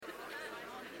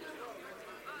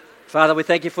Father, we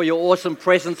thank you for your awesome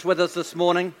presence with us this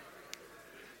morning.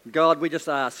 God, we just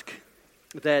ask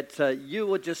that you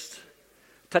would just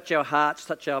touch our hearts,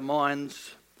 touch our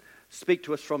minds, speak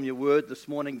to us from your word this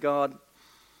morning, God.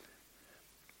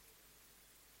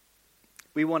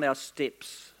 We want our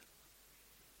steps,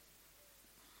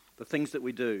 the things that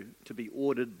we do, to be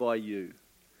ordered by you.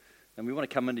 And we want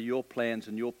to come into your plans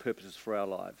and your purposes for our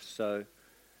lives. So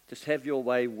just have your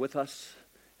way with us.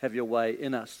 Have your way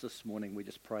in us this morning, we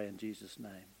just pray in Jesus'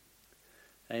 name.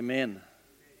 Amen.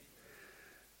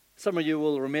 Some of you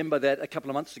will remember that a couple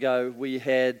of months ago we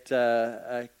had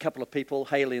a couple of people,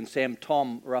 Haley and Sam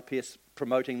Tom, were up here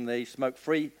promoting the Smoke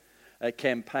Free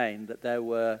campaign that they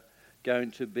were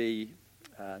going to be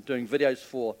doing videos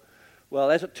for. Well,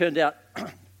 as it turned out,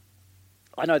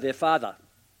 I know their father.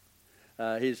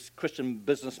 He's Christian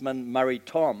businessman Murray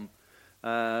Tom.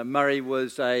 Murray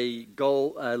was a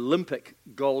Olympic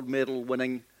gold medal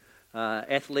winning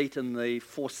athlete in the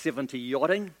 470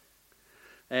 yachting,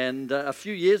 and a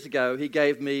few years ago he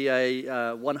gave me a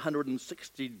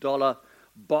 $160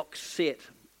 box set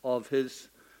of his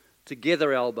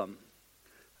Together album.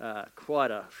 Quite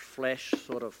a flash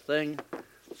sort of thing.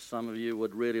 Some of you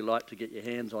would really like to get your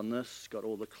hands on this. It's got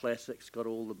all the classics, got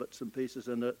all the bits and pieces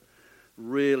in it.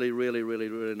 Really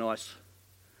nice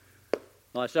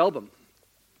album.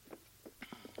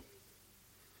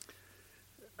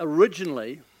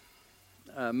 Originally,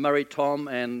 Murray Tom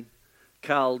and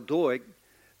Carl Doig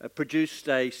produced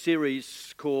a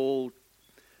series called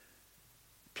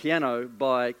Piano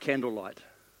by Candlelight,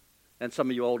 and some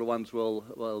of you older ones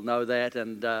will know that.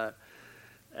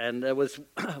 And it was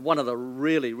one of the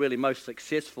really most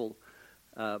successful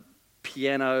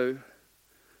piano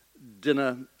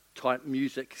dinner type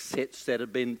music sets that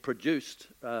had been produced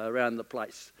around the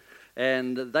place,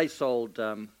 and they sold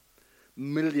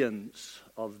millions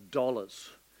of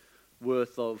dollars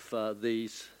worth of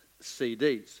these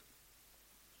CDs.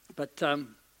 But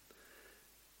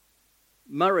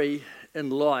Murray in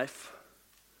life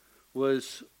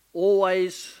was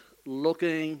always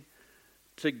looking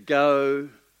to go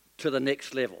to the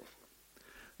next level.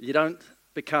 You don't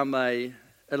become an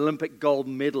Olympic gold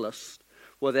medalist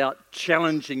without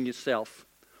challenging yourself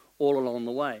all along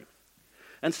the way.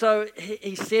 And so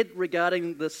he said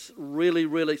regarding this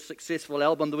really successful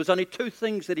album, there was only two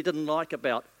things that he didn't like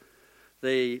about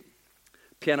the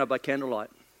Piano by Candlelight.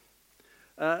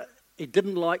 He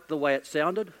didn't like the way it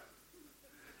sounded,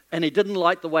 and he didn't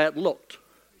like the way it looked.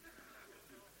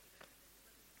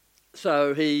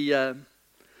 So he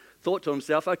thought to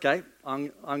himself, okay,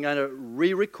 I'm going to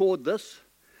re-record this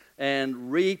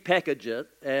and repackage it,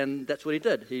 and that's what he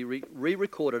did. He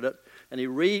re-recorded it, and he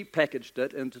repackaged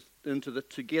it into the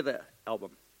Together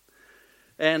album.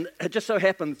 And it just so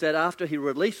happens that after he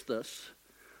released this,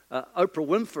 Oprah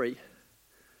Winfrey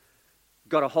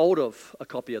got a hold of a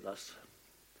copy of this.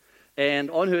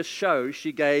 And on her show,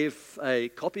 she gave a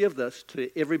copy of this to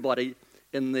everybody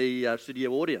in the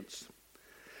studio audience.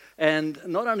 And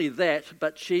not only that,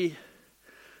 but she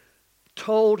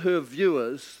told her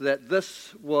viewers that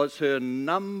this was her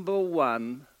number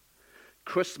one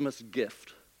Christmas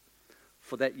gift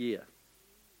for that year.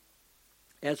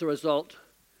 As a result,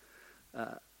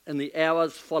 in the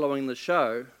hours following the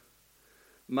show,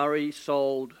 Murray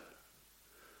sold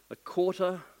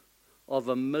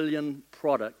 250,000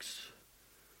 products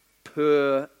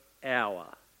per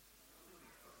hour.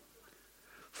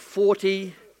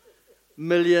 $40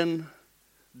 million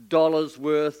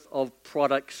worth of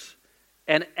products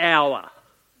an hour.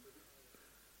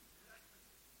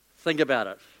 Think about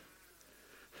it.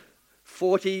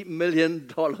 $40 million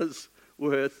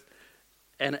worth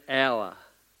an hour.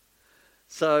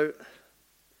 So,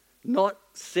 not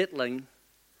settling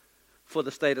for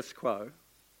the status quo,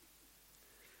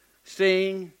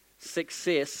 seeing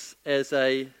success as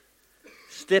a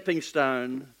stepping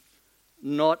stone,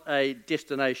 not a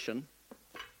destination.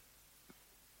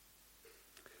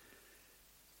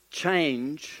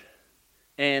 Change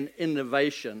and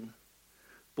innovation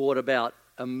brought about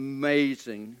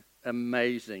amazing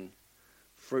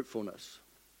fruitfulness.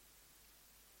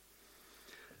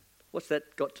 What's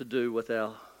that got to do with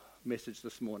our message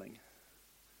this morning?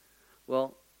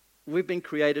 Well, we've been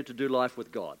created to do life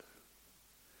with God.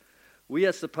 We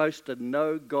are supposed to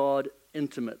know God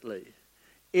intimately.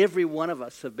 Every one of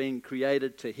us have been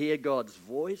created to hear God's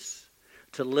voice,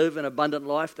 to live an abundant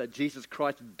life that Jesus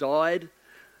Christ died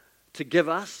to give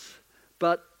us.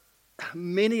 But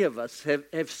many of us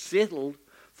have settled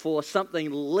for something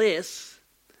less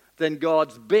than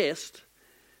God's best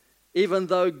Even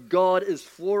though God is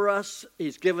for us,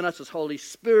 He's given us His Holy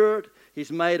Spirit,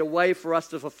 He's made a way for us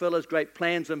to fulfill His great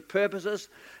plans and purposes.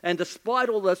 And despite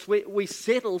all this, we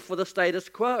settle for the status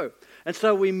quo. And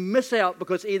so we miss out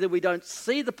because either we don't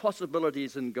see the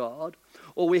possibilities in God,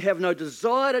 or we have no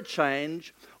desire to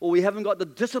change, or we haven't got the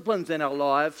disciplines in our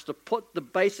lives to put the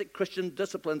basic Christian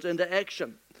disciplines into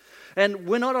action. And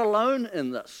we're not alone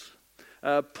in this.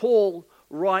 Paul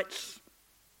writes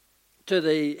to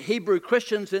the Hebrew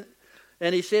Christians,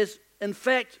 and he says, in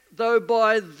fact, though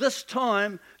by this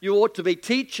time you ought to be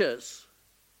teachers,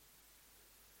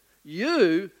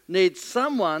 you need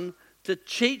someone to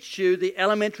teach you the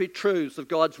elementary truths of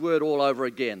God's word all over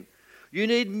again. You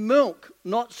need milk,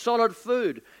 not solid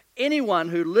food. Anyone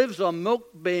who lives on milk,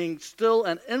 being still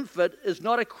an infant, is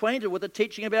not acquainted with the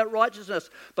teaching about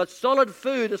righteousness. But solid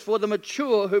food is for the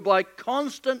mature, who by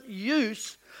constant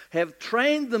use have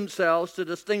trained themselves to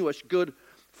distinguish good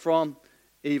from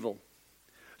evil.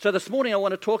 So this morning I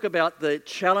want to talk about the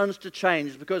challenge to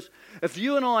change, because if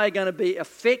you and I are going to be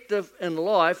effective in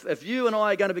life, if you and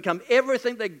I are going to become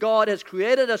everything that God has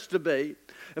created us to be,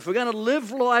 if we're going to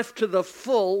live life to the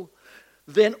full,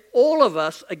 then all of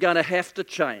us are going to have to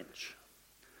change.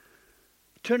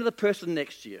 Turn to the person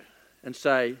next to you and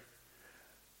say,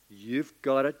 you've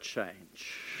got to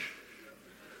change.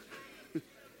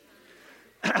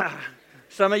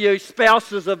 Some of you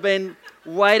spouses have been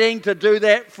waiting to do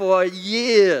that for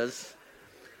years.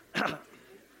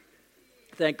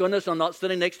 Thank goodness I'm not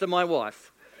sitting next to my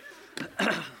wife.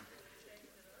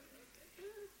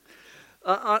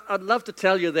 I'd love to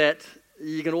tell you that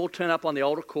you can all turn up on the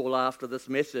altar call after this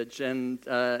message, and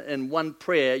in one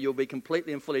prayer you'll be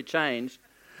completely and fully changed.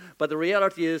 But the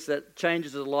reality is that change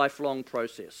is a lifelong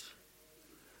process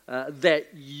that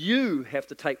you have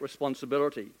to take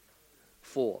responsibility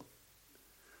for.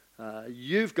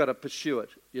 You've got to pursue it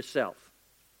yourself.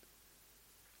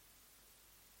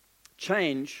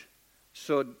 Change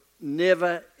should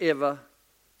never, ever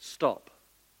stop.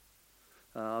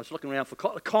 I was looking around for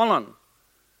Colin.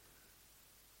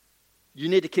 You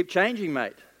need to keep changing,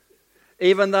 mate.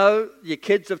 Even though your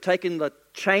kids have taken the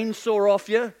chainsaw off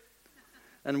you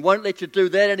and won't let you do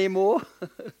that anymore,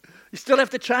 you still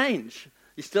have to change.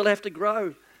 You still have to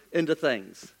grow into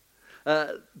things.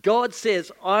 God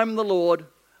says, I'm the Lord,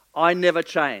 I never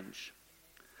change.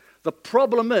 The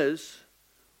problem is,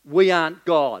 we aren't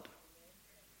God.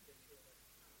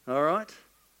 All right?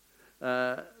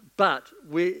 But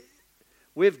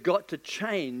we've got to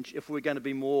change if we're going to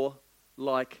be more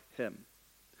like Him.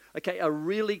 Okay, a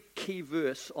really key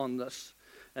verse on this,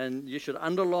 and you should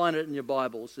underline it in your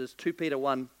Bibles, is 2 Peter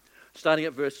 1, starting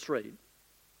at verse 3.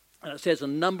 And it says a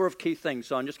number of key things,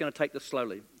 so I'm just going to take this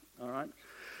slowly. All right?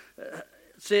 It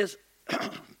says,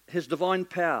 His divine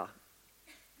power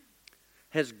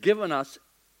has given us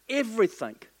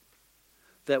everything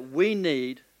that we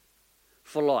need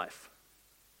for life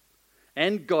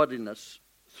and godliness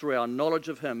through our knowledge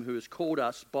of Him who has called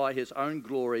us by His own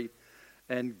glory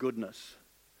and goodness.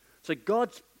 So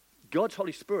God's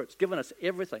Holy Spirit's given us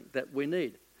everything that we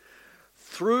need.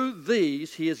 Through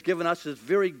these, He has given us His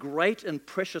very great and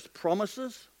precious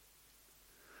promises,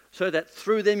 so that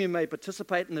through them you may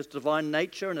participate in His divine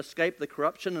nature and escape the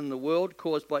corruption in the world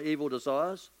caused by evil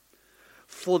desires.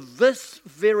 For this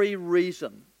very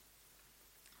reason,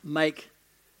 make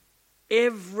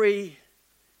every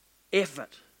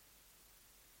effort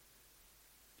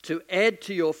to add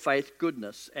to your faith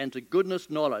goodness, and to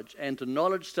goodness knowledge, and to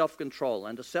knowledge self-control,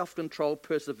 and to self-control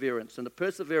perseverance, and to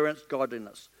perseverance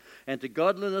godliness, and to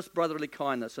godliness brotherly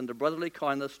kindness, and to brotherly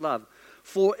kindness love.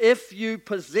 For if you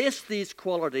possess these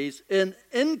qualities in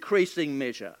increasing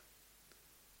measure,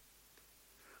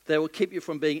 they will keep you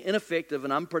from being ineffective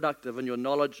and unproductive in your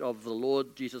knowledge of the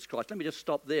Lord Jesus Christ. Let me just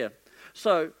stop there.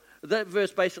 So that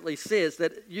verse basically says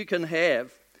that you can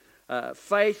have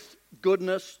faith,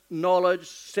 goodness, knowledge,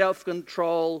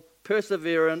 self-control,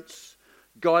 perseverance,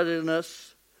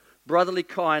 godliness, brotherly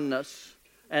kindness,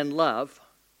 and love,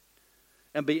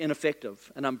 and be ineffective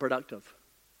and unproductive.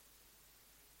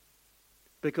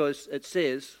 Because it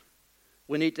says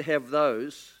we need to have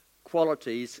those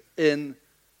qualities in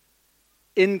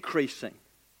increasing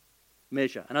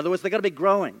measure. In other words, they've got to be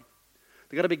growing.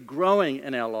 They've got to be growing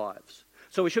in our lives.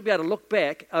 So we should be able to look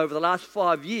back over the last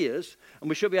 5 years, and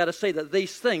we should be able to see that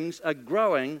these things are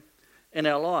growing in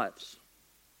our lives.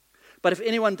 But if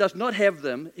anyone does not have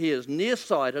them, he is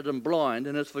nearsighted and blind,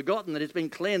 and has forgotten that he's been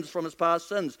cleansed from his past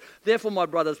sins. Therefore, my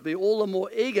brothers, be all the more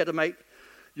eager to make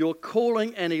your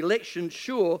calling and election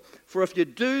sure, for if you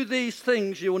do these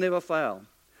things, you will never fail.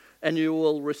 and you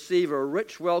will receive a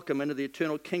rich welcome into the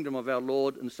eternal kingdom of our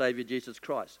Lord and Savior Jesus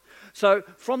Christ. So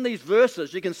from these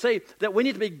verses, you can see that we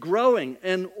need to be growing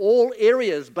in all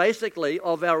areas, basically,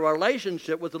 of our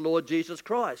relationship with the Lord Jesus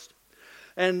Christ.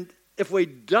 And if we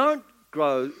don't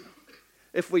grow,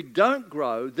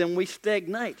 then we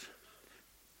stagnate.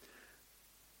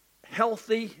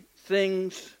 Healthy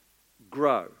things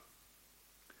grow.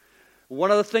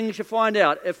 One of the things you find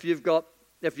out if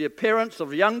you're parents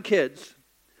of young kids,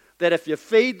 that if you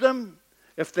feed them,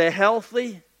 if they're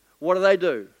healthy, what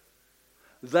do?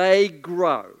 They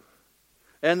grow.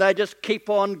 And they just keep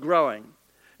on growing.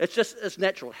 It's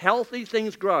natural. Healthy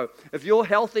things grow. If you're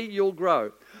healthy, you'll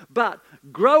grow. But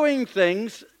growing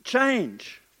things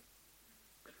change.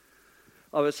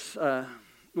 We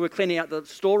were cleaning out the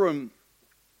storeroom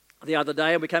the other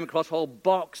day, and we came across a whole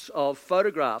box of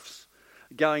photographs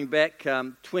going back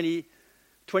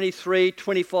 23,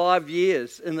 25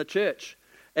 years in the church.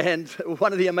 And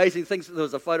one of the amazing things, there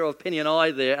was a photo of Penny and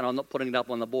I there, and I'm not putting it up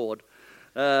on the board,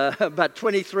 but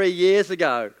 23 years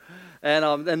ago.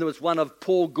 And there was one of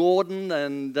Paul Gordon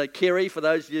and Kerry, for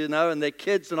those of you who know, and their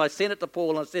kids. And I sent it to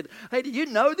Paul and I said, hey, do you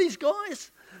know these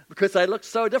guys? Because they look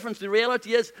so different. The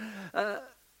reality is,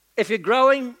 if you're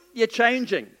growing, you're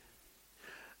changing.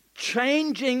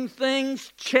 Changing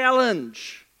things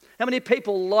challenge. How many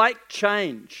people like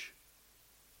change?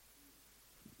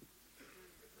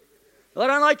 I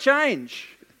don't like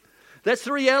change. That's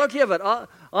the reality of it.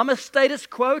 I'm a status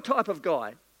quo type of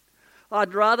guy.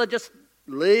 I'd rather just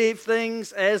leave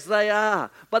things as they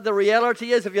are. But the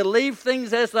reality is, if you leave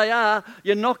things as they are,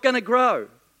 you're not going to grow.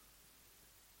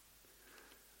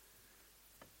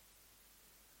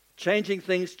 Changing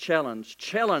things challenge.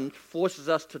 Challenge forces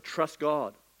us to trust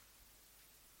God.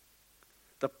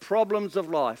 The problems of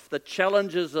life, the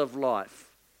challenges of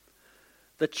life,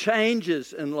 the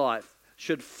changes in life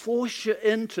should force you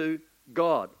into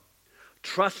God.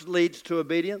 Trust leads to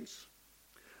obedience.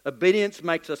 Obedience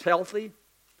makes us healthy.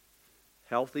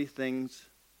 Healthy things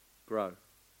grow.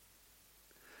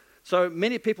 So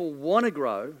many people want to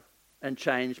grow and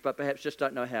change, but perhaps just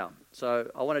don't know how.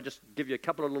 So I want to just give you a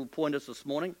couple of little pointers this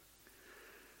morning.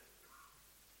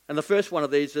 And the first one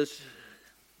of these is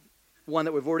one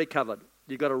that we've already covered.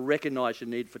 You've got to recognize your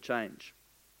need for change.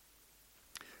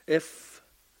 If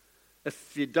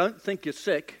you don't think you're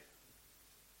sick,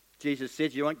 Jesus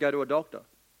said you won't go to a doctor.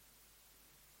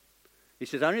 He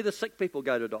says only the sick people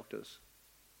go to doctors.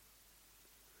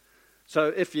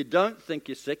 So if you don't think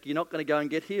you're sick, you're not going to go and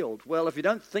get healed. Well, if you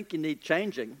don't think you need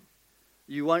changing,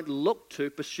 you won't look to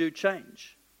pursue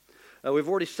change. We've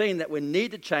already seen that we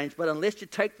need to change, but unless you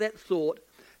take that thought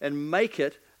and make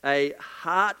it a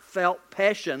heartfelt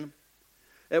passion,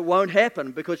 it won't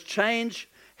happen, because change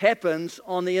happens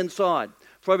on the inside.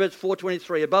 Proverbs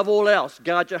 4:23, above all else,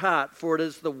 guard your heart, for it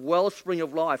is the wellspring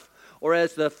of life. Or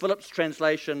as the Phillips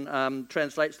translation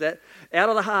translates that, out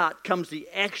of the heart comes the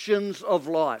actions of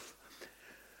life.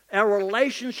 Our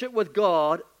relationship with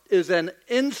God is an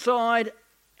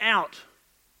inside-out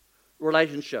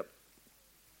relationship.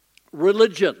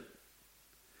 Religion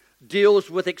deals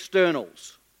with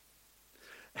externals.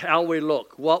 How we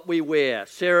look, what we wear,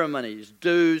 ceremonies,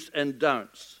 do's and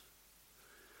don'ts.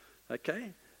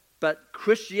 Okay? But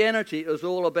Christianity is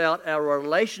all about our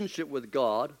relationship with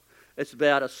God. It's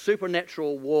about a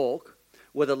supernatural walk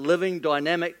with a living,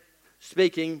 dynamic,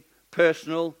 speaking,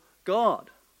 personal God.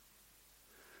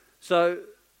 So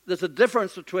there's a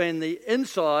difference between the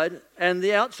inside and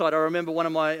the outside. I remember one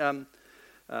of my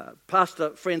pastor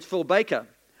friends, Phil Baker,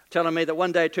 telling me that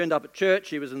one day he turned up at church.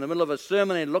 He was in the middle of a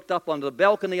sermon and he looked up onto the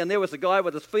balcony, and there was a guy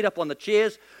with his feet up on the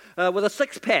chairs with a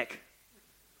six-pack.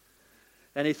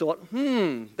 And he thought,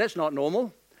 that's not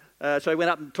normal. So he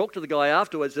went up and talked to the guy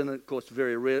afterwards, and of course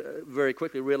very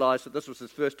quickly realized that this was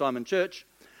his first time in church.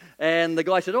 And the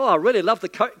guy said, I really love the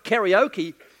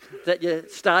karaoke that you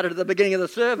started at the beginning of the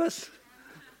service.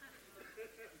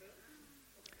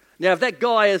 Now, if that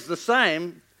guy is the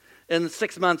same in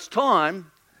 6 months'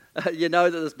 time, you know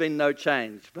that there's been no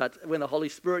change. But when the Holy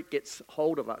Spirit gets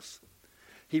hold of us,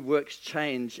 He works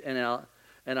change in our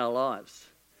lives.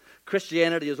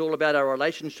 Christianity is all about our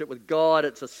relationship with God.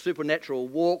 It's a supernatural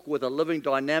walk with a living,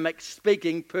 dynamic,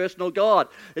 speaking, personal God.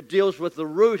 It deals with the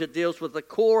root. It deals with the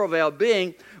core of our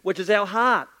being, which is our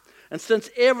heart. And since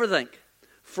everything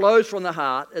flows from the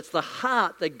heart, it's the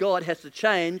heart that God has to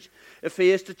change if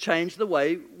He is to change the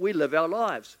way we live our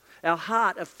lives. Our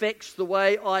heart affects the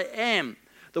way I am,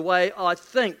 the way I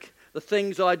think, the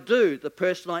things I do, the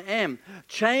person I am.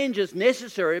 Change is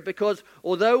necessary because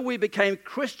although we became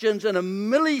Christians in a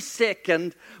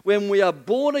millisecond when we are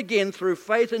born again through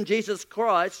faith in Jesus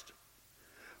Christ,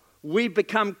 we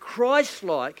become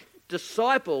Christ-like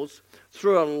disciples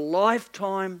through a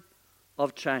lifetime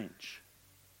of change.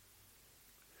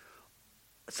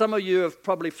 Some of you have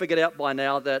probably figured out by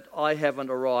now that I haven't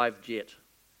arrived yet.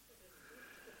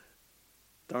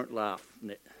 Don't laugh.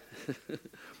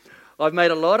 I've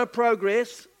made a lot of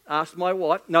progress. Ask my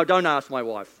wife. No, don't ask my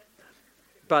wife.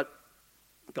 But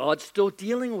God's still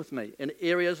dealing with me in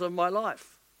areas of my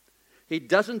life. He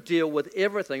doesn't deal with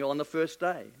everything on the first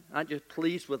day. Aren't you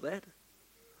pleased with that?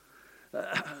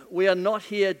 We are not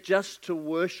here just to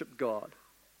worship God,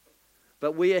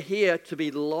 but we are here to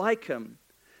be like Him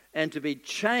and to be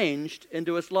changed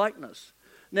into His likeness.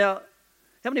 Now,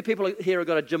 how many people here have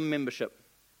got a gym membership?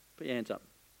 Put your hands up.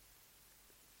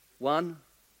 1,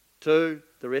 2,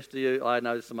 the rest of you. I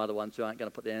know there's some other ones who aren't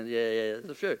going to put their hands. Yeah, there's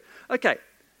a few. Okay.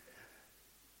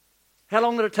 How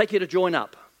long did it take you to join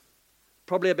up?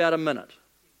 Probably about a minute.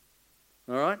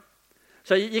 All right?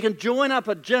 So you can join up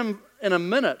a gym in a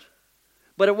minute,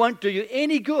 but it won't do you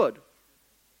any good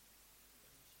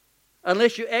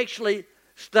unless you actually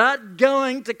start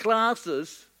going to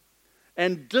classes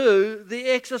and do the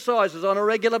exercises on a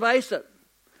regular basis.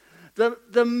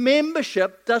 The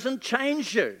membership doesn't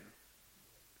change you.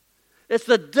 It's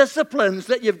the disciplines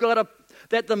that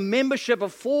that the membership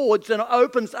affords and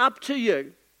opens up to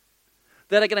you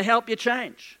that are going to help you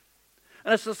change.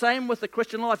 And it's the same with the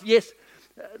Christian life. Yes,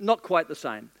 not quite the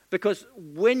same. Because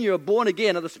when you're born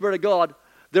again of the Spirit of God,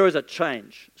 there is a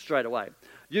change straight away.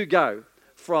 You go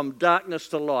from darkness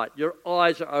to light. Your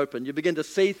eyes are open. You begin to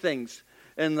see things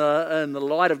in the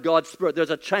light of God's Spirit. There's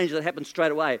a change that happens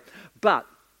straight away. But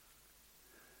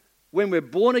when we're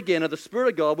born again of the Spirit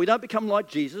of God, we don't become like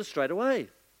Jesus straight away.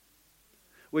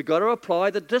 We've got to apply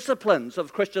the disciplines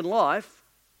of Christian life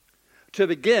to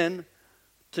begin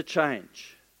to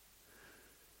change.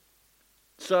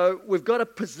 So we've got to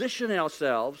position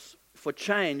ourselves for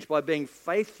change by being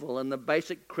faithful in the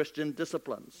basic Christian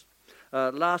disciplines.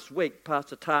 Last week,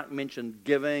 Pastor Tak mentioned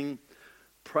giving,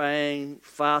 praying,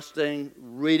 fasting,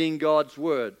 reading God's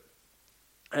Word.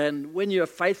 And when you're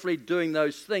faithfully doing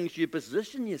those things, you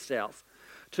position yourself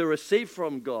to receive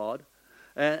from God.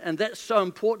 And that's so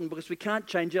important because we can't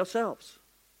change ourselves.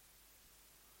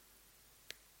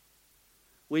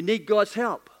 We need God's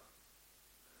help.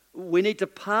 We need to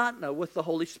partner with the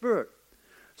Holy Spirit.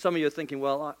 Some of you are thinking,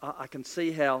 well, I can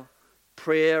see how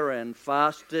prayer and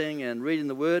fasting and reading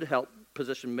the Word help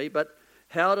position me, but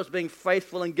how does being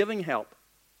faithful and giving help?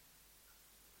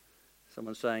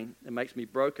 Someone's saying, it makes me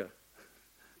broker.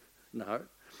 No.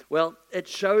 Well, it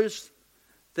shows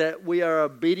that we are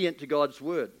obedient to God's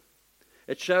Word.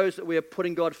 It shows that we are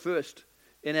putting God first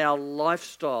in our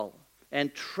lifestyle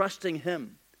and trusting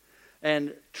Him.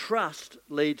 And trust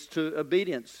leads to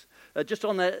obedience. Just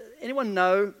on that, anyone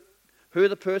know who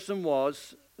the person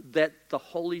was that the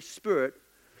Holy Spirit,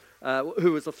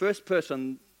 who was the first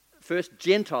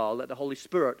Gentile that the Holy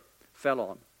Spirit fell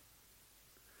on?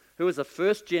 Who was the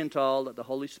first Gentile that the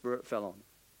Holy Spirit fell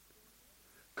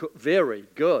on? Very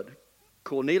good.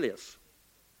 Cornelius.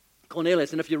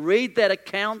 And if you read that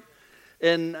account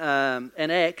in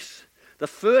Acts, the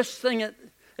first thing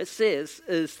it says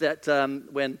is that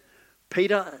when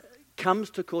Peter comes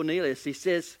to Cornelius, he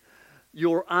says,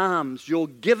 your alms, your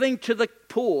giving to the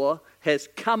poor has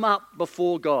come up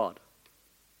before God.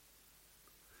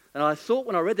 And I thought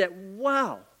when I read that,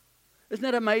 wow, isn't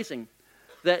that amazing?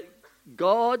 That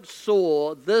God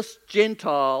saw this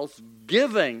Gentile's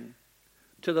giving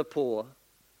to the poor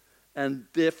and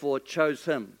therefore chose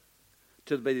him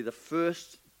to be the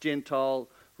first Gentile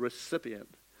recipient.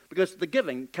 Because the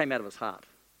giving came out of his heart.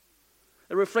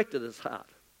 It reflected his heart.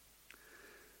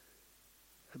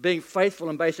 Being faithful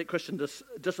in basic Christian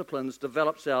disciplines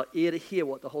develops our ear to hear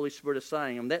what the Holy Spirit is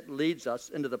saying, and that leads us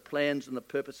into the plans and the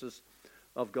purposes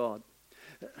of God.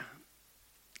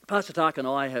 Pastor Tak and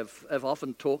I have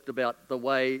often talked about the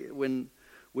way when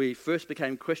we first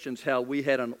became Christians, how we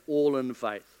had an all-in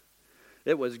faith.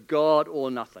 It was God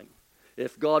or nothing.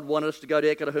 If God wanted us to go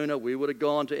to Eketahuna, we would have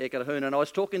gone to Eketahuna. And I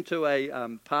was talking to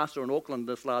a pastor in Auckland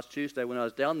this last Tuesday when I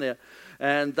was down there,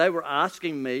 and they were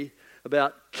asking me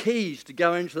about keys to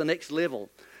go into the next level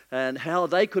and how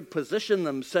they could position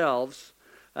themselves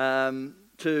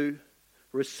to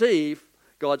receive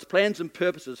God's plans and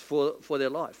purposes for their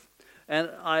life. And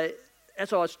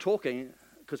as I was talking,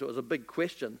 because it was a big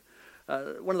question,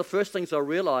 one of the first things I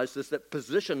realized is that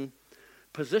positioning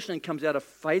comes out of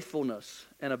faithfulness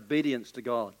and obedience to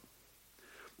God.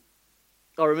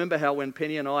 I remember how when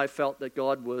Penny and I felt that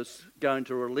God was going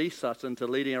to release us into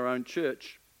leading our own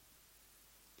church,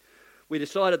 we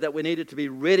decided that we needed to be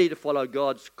ready to follow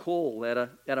God's call at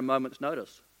a moment's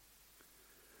notice.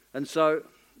 And so,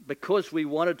 because we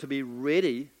wanted to be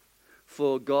ready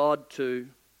for God to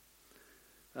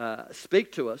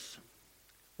speak to us,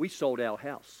 we sold our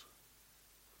house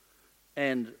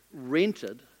and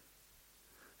rented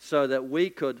so that we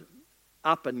could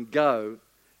up and go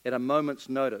at a moment's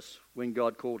notice when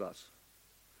God called us.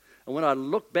 And when I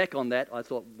look back on that, I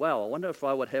thought, wow, I wonder if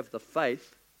I would have the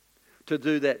faith to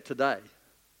do that today.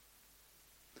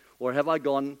 Or have I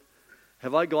gone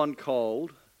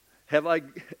cold? Have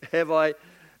I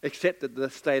accepted the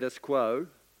status quo?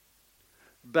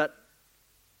 But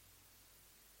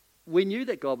we knew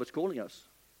that God was calling us.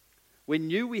 We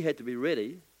knew we had to be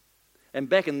ready. And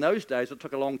back in those days, it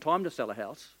took a long time to sell a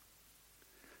house.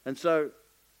 And so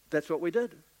that's what we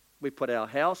did. We put our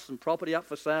house and property up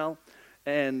for sale.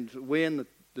 And when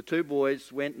the two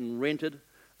boys went and rented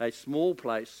a small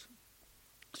place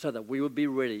so that we would be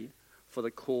ready for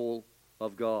the call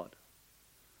of God.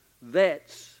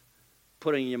 That's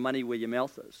putting your money where your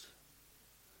mouth is.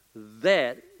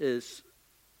 That is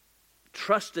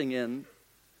trusting in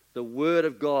the Word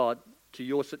of God to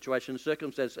your situation and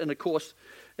circumstance. And of course,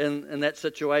 in that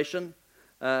situation,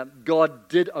 God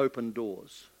did open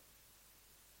doors.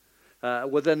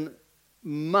 Within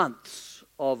months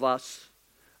of us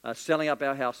selling up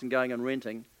our house and going and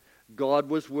renting, God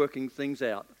was working things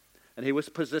out. And He was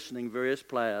positioning various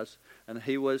players, and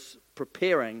He was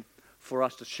preparing for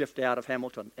us to shift out of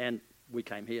Hamilton. And we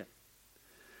came here.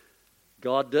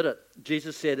 God did it.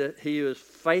 Jesus said it. He who is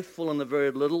faithful in the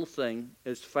very little thing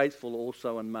is faithful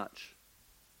also in much.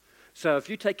 So if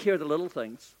you take care of the little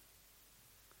things,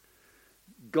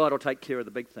 God will take care of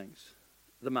the big things,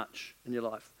 the much in your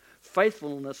life.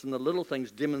 Faithfulness in the little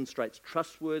things demonstrates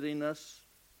trustworthiness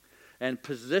and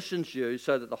positions you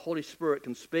so that the Holy Spirit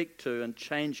can speak to and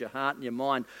change your heart and your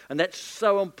mind. And that's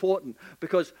so important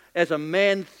because as a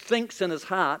man thinks in his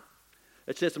heart,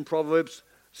 it says in Proverbs,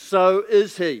 so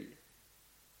is he.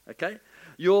 Okay?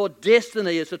 Your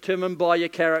destiny is determined by your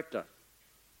character.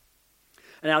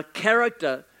 And our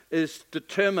character is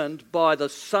determined by the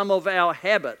sum of our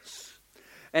habits.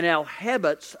 And our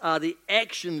habits are the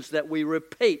actions that we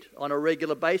repeat on a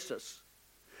regular basis.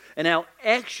 And our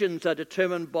actions are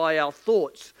determined by our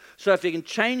thoughts. So if you can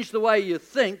change the way you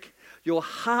think, your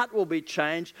heart will be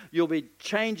changed. You'll be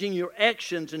changing your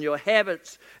actions and your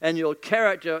habits and your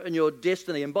character and your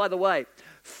destiny. And by the way,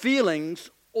 feelings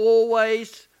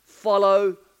always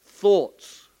follow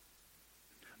thoughts,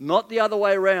 not the other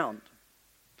way around.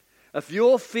 If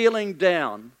you're feeling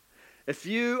down, if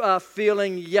you are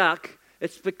feeling yuck,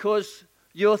 it's because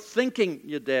you're thinking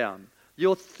you're down.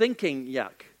 You're thinking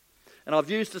yuck. And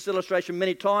I've used this illustration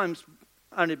many times,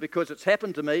 only because it's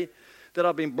happened to me, that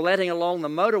I've been blatting along the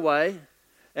motorway,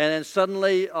 and then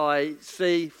suddenly I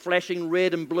see flashing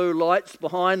red and blue lights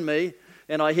behind me,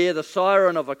 and I hear the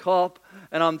siren of a cop,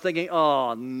 and I'm thinking,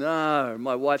 oh no,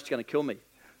 my wife's going to kill me.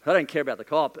 I don't care about the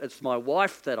cop, it's my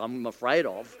wife that I'm afraid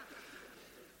of.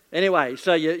 Anyway,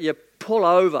 so you pull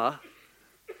over,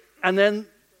 and then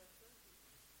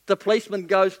the policeman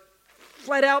goes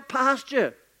flat out past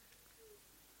you.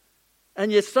 And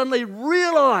you suddenly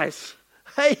realize,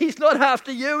 hey, he's not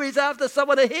after you, he's after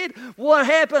someone ahead. What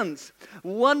happens?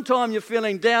 One time you're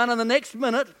feeling down, and the next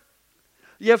minute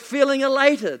you're feeling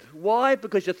elated. Why?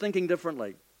 Because you're thinking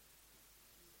differently.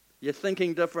 You're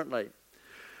thinking differently.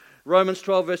 Romans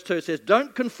 12 verse 2 says,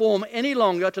 don't conform any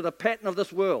longer to the pattern of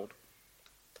this world.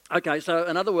 Okay, so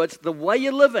in other words, the way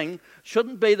you're living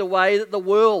shouldn't be the way that the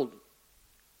world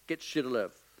gets you to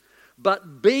live.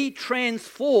 But be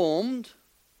transformed.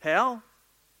 How?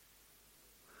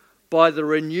 By the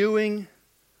renewing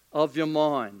of your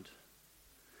mind.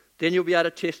 Then you'll be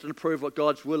able to test and approve what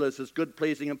God's will is, His good,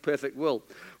 pleasing, and perfect will.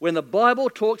 When the Bible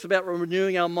talks about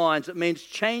renewing our minds, it means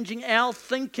changing our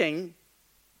thinking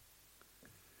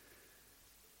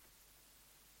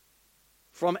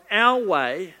from our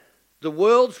way, the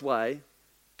world's way,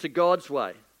 to God's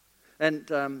way. And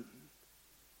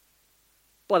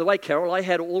by the way, Carol, I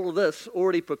had all of this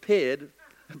already prepared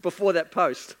before that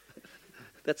post.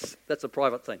 That's a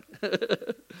private thing.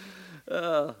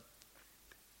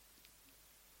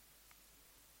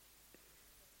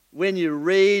 When you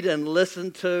read and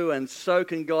listen to and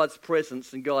soak in God's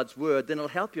presence and God's word, then it'll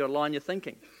help you align your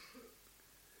thinking.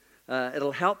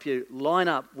 It'll help you line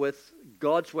up with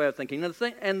God's way of thinking.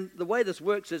 And the way this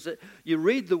works is that you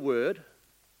read the word,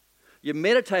 you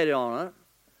meditate on it,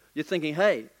 you're thinking,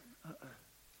 hey,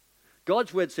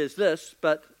 God's word says this,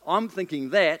 but I'm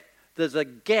thinking that. There's a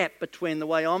gap between the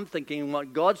way I'm thinking and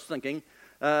what God's thinking.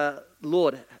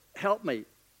 Lord, help me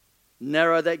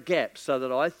narrow that gap so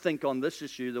that I think on this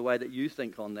issue the way that you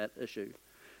think on that issue.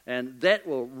 And that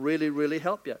will really, really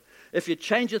help you. If you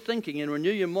change your thinking and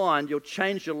renew your mind, you'll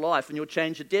change your life and you'll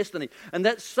change your destiny. And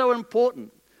that's so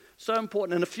important. So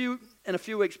important. In a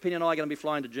few weeks, Penny and I are going to be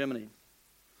flying to Germany.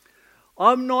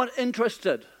 I'm not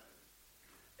interested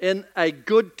in a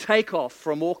good takeoff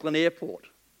from Auckland Airport.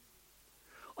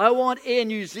 I want Air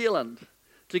New Zealand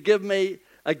to give me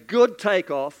a good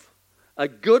takeoff, a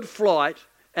good flight,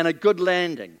 and a good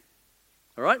landing.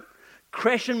 All right?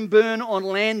 Crash and burn on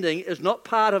landing is not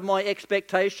part of my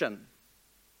expectation.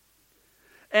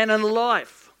 And in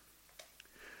life,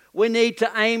 we need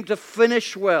to aim to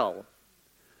finish well.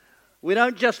 We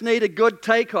don't just need a good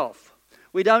takeoff.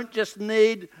 We don't just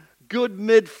need good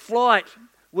mid-flight.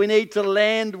 We need to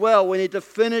land well. We need to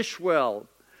finish well.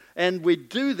 And we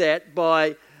do that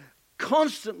by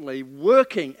constantly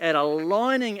working at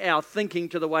aligning our thinking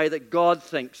to the way that God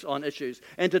thinks on issues.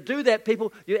 And to do that,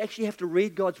 people, you actually have to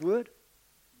read God's Word.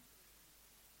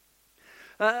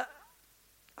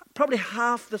 Probably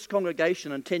half this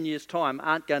congregation in 10 years' time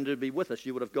aren't going to be with us.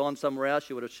 You would have gone somewhere else.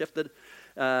 You would have shifted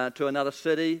to another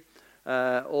city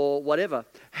or whatever.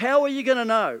 How are you going to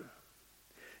know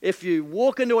if you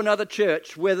walk into another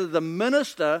church whether the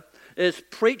minister is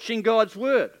preaching God's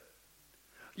Word?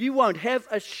 You won't have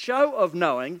a show of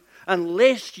knowing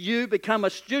unless you become a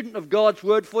student of God's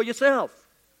Word for yourself.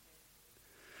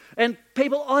 And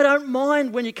people, I don't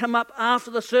mind when you come up after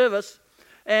the service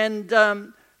and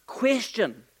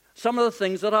question some of the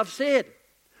things that I've said.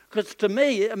 Because to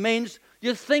me, it means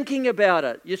you're thinking about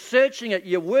it, you're searching it,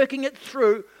 you're working it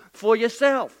through for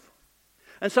yourself.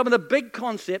 And some of the big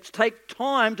concepts take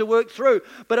time to work through.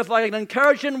 But if I can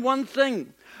encourage you in one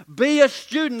thing, be a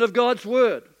student of God's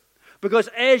Word. Because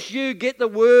as you get the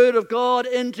Word of God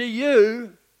into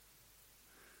you,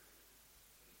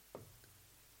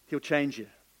 He'll change you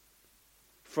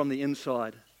from the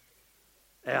inside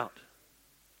out.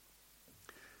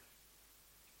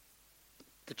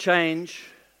 To change,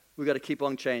 we've got to keep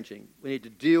on changing. We need to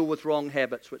deal with wrong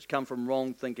habits which come from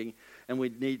wrong thinking. And we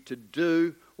need to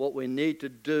do what we need to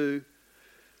do.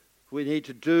 We need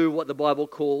to do what the Bible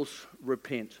calls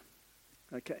repent.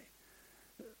 Okay.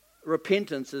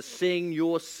 Repentance is seeing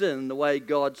your sin the way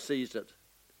God sees it.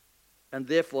 And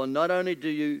therefore, not only do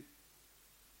you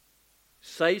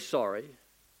say sorry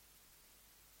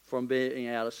from being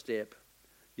out of step,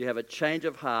 you have a change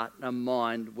of heart and a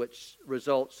mind which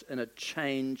results in a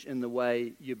change in the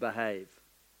way you behave.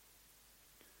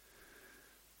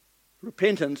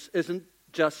 Repentance isn't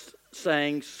just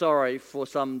saying sorry for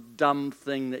some dumb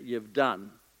thing that you've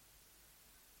done.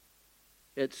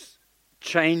 It's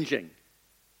changing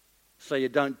so you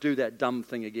don't do that dumb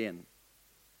thing again.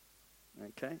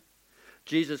 Okay?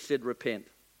 Jesus said repent.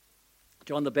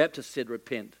 John the Baptist said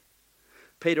repent.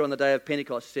 Peter on the day of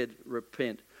Pentecost said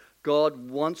repent. God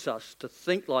wants us to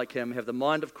think like Him, have the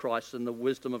mind of Christ and the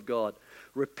wisdom of God.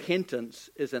 Repentance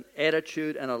is an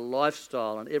attitude and a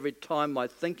lifestyle. And every time my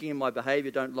thinking and my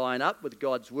behavior don't line up with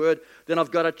God's Word, then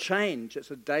I've got to change. It's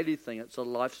a daily thing. It's a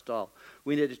lifestyle.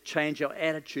 We need to change our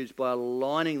attitudes by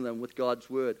aligning them with God's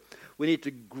Word. We need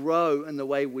to grow in the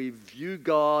way we view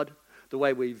God, the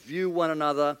way we view one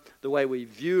another, the way we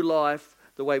view life,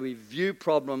 the way we view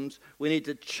problems. We need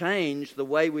to change the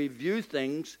way we view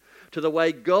things to the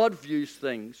way God views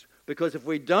things. Because if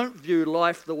we don't view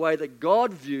life the way that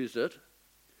God views it,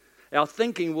 our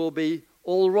thinking will be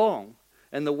all wrong.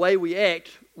 And the way we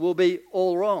act will be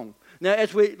all wrong. Now,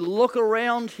 as we look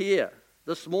around here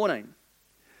this morning,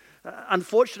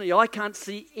 unfortunately, I can't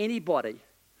see anybody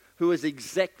who is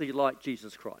exactly like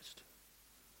Jesus Christ.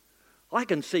 I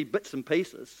can see bits and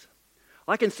pieces.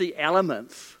 I can see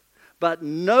elements. But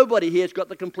nobody here has got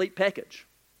the complete package.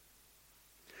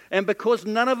 And because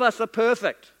none of us are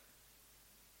perfect,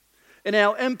 in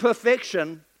our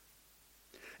imperfection,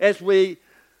 as we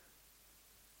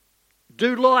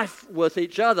do life with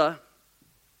each other,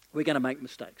 we're going to make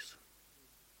mistakes.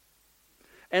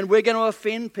 And we're going to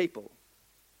offend people.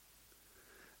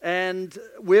 And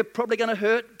we're probably going to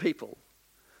hurt people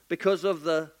because of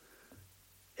the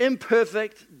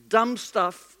imperfect, dumb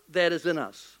stuff that is in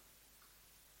us.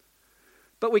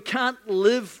 But we can't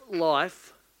live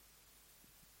life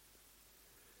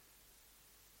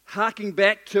harking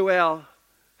back to our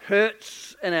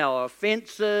hurts and our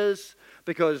offenses,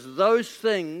 because those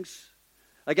things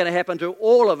are going to happen to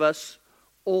all of us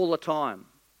all the time.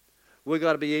 We've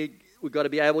got to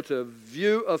be able to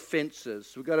view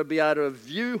offenses. We've got to be able to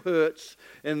view hurts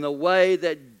in the way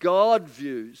that God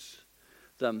views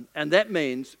them. And that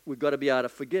means we've got to be able to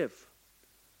forgive.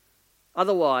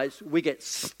 Otherwise, we get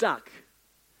stuck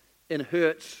in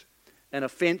hurts and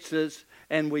offenses,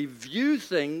 and we view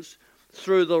things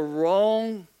through the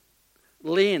wrong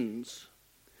lens,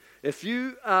 If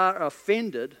you are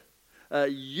offended,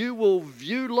 you will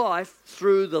view life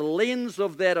through the lens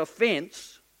of that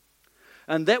offense,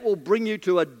 and that will bring you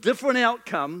to a different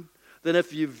outcome than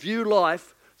if you view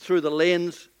life through the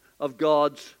lens of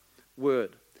God's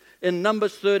word. In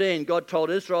Numbers 13, God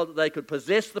told Israel that they could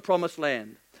possess the promised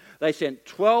land. They sent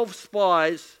 12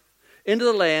 spies into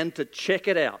the land to check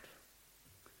it out.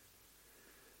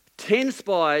 10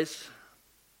 spies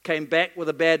came back with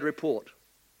a bad report.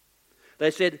 They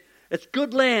said, it's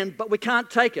good land, but we can't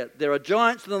take it. There are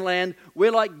giants in the land.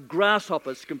 We're like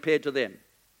grasshoppers compared to them.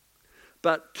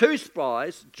 But 2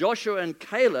 spies, Joshua and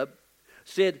Caleb,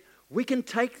 said, we can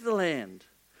take the land.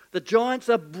 The giants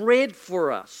are bread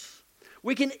for us.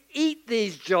 We can eat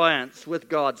these giants with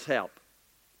God's help.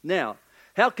 Now,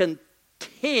 how can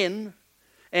 10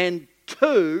 and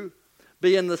 2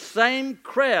 be in the same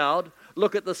crowd,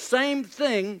 look at the same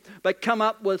thing, but come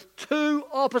up with 2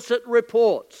 opposite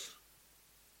reports?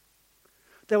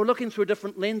 They were looking through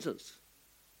different lenses.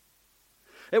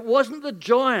 It wasn't the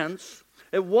giants,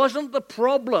 it wasn't the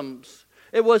problems,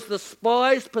 it was the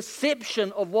spies'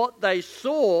 perception of what they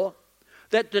saw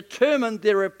that determined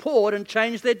their report and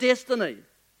changed their destiny.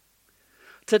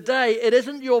 Today, it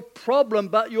isn't your problem,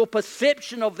 but your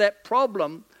perception of that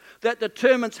problem that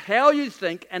determines how you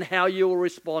think and how you will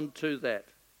respond to that.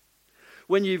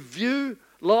 When you view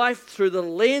life through the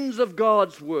lens of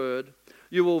God's word,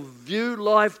 you will view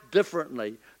life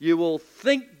differently. You will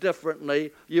think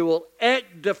differently. You will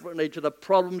act differently to the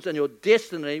problems, and your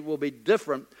destiny will be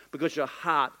different because your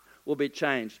heart will be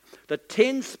changed. The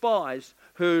 10 spies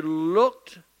who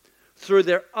looked through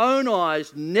their own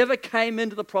eyes never came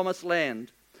into the promised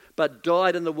land, but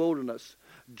died in the wilderness.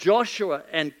 Joshua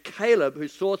and Caleb, who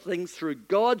saw things through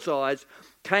God's eyes,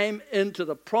 came into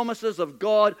the promises of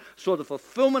God, saw the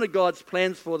fulfillment of God's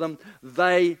plans for them.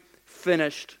 They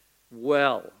finished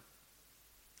well.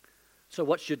 So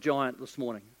what's your giant this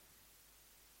morning?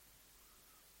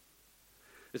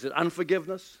 Is it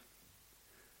unforgiveness?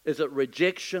 Is it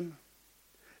rejection?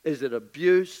 Is it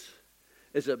abuse?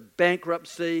 Is it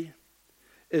bankruptcy?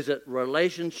 Is it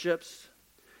relationships?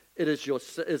 Is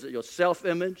it your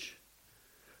self-image?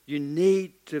 You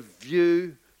need to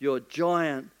view your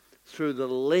giant through the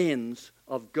lens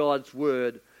of God's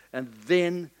word, and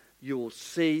then you will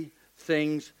see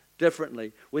things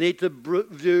differently. We need to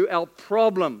view our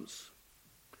problems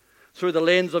through the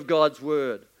lens of God's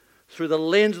word, through the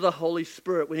lens of the Holy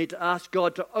Spirit. We need to ask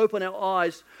God to open our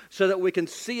eyes so that we can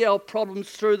see our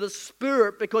problems through the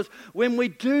Spirit, because when we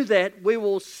do that, we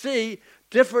will see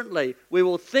differently. We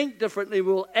will think differently.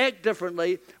 We will act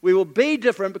differently. We will be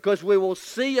different because we will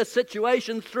see a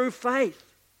situation through faith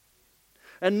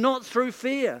and not through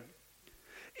fear.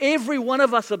 Every one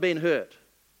of us have been hurt.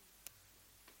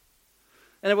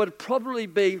 And it would probably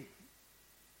be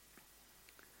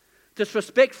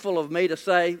disrespectful of me to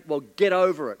say, well, get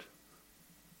over it.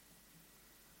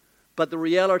 But the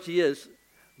reality is,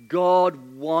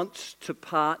 God wants to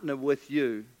partner with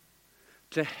you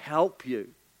to help you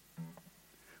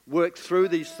work through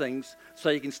these things so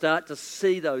you can start to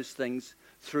see those things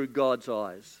through God's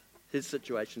eyes, his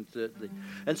situation certainly.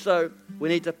 And so we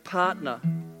need to partner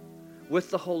with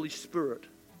the Holy Spirit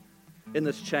in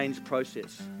this change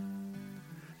process.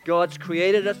 God's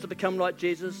created us to become like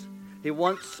Jesus. He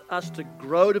wants us to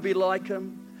grow to be like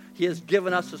him. He has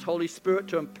given us his Holy Spirit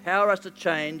to empower us to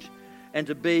change and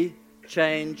to be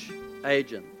change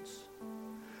agents.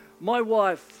 My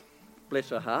wife, bless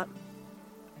her heart,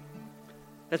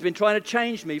 has been trying to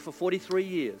change me for 43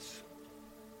 years.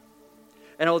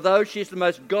 And although she's the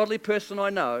most godly person I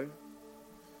know,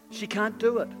 she can't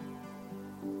do it.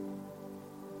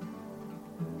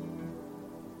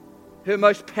 Her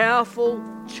most powerful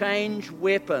change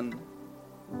weapon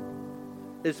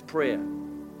is prayer.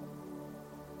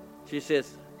 She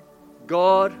says,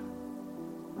 God,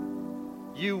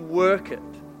 you work it.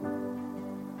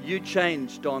 You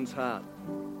change Don's heart.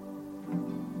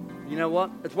 You know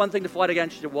what? It's one thing to fight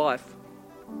against your wife.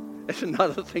 It's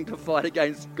another thing to fight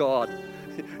against God.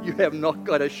 You have not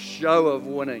got a show of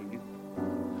winning.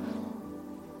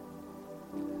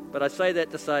 But I say that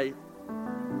to say,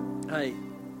 hey,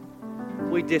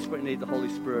 we desperately need the Holy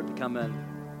Spirit to come in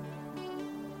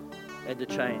and to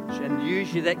change. And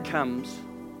usually that comes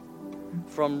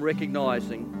from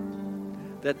recognizing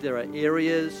that there are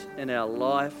areas in our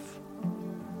life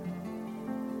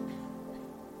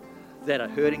that are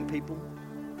hurting people.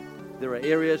 There are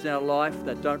areas in our life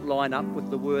that don't line up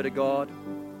with the Word of God.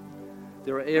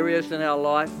 There are areas in our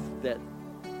life that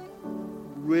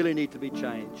really need to be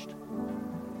changed.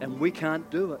 And we can't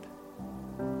do it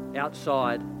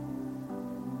outside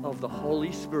of the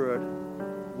Holy Spirit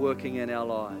working in our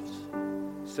lives.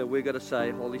 So we're going to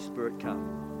say, Holy Spirit,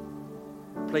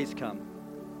 come. Please come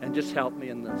and just help me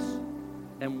in this.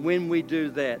 And when we do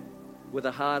that with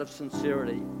a heart of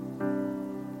sincerity,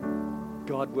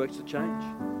 God works the change.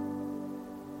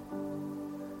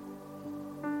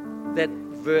 That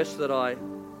verse that I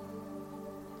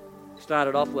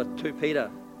started off with, 2 Peter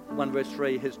 1 verse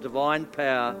 3, His divine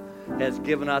power has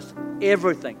given us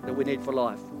everything that we need for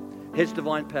life. His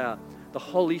divine power, the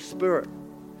Holy Spirit.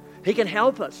 He can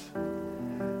help us.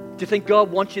 Do you think God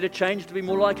wants you to change to be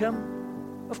more like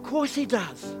Him? Of course He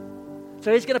does.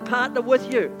 So He's going to partner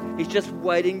with you. He's just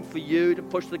waiting for you to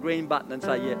push the green button and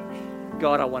say, yeah,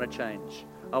 God, I want to change.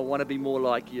 I want to be more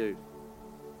like you.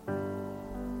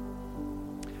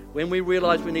 When we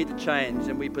realize we need to change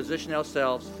and we position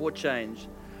ourselves for change,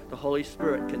 the Holy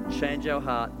Spirit can change our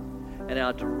heart and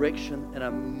our direction in a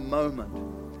moment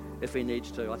if He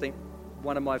needs to. I think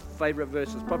one of my favorite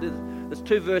verses, probably there's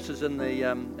 2 verses in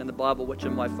the Bible which are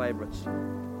my favorites.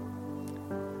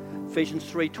 Ephesians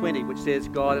 3:20, which says,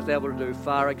 God is able to do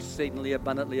far exceedingly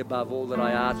abundantly above all that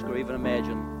I ask or even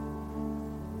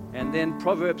imagine. And then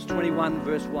Proverbs 21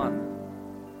 verse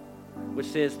 1, which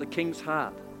says, the king's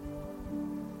heart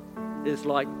is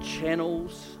like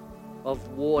channels of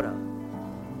water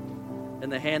in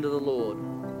the hand of the Lord.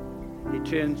 He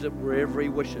turns it wherever He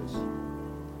wishes.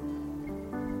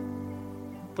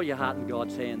 Put your heart in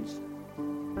God's hands.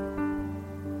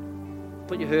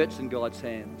 Put your hurts in God's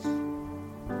hands.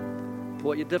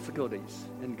 Put your difficulties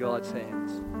in God's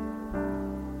hands.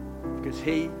 Because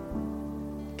He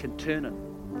can turn it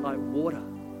like water.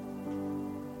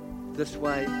 This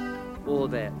way or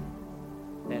that.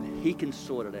 And He can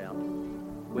sort it out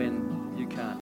when you can't.